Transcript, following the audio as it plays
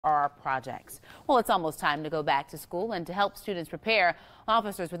our projects. Well, it's almost time to go back to school, and to help students prepare,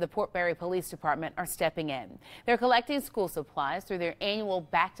 officers with the Barre Police Department are stepping in. They're collecting school supplies through their annual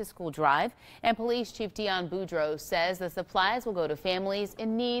back-to-school drive, and Police Chief Dion Boudreaux says the supplies will go to families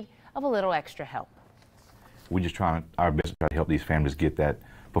in need of a little extra help. We're just trying our best to try to help these families get that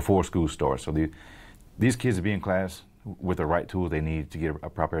before school starts. So these kids will be in class with the right tools they need to get a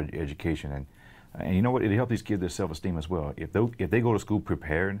proper education. And you know what? It'll help these kids their self-esteem as well. If they go to school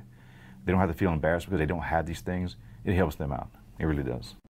prepared, they don't have to feel embarrassed because they don't have these things. It helps them out. It really does.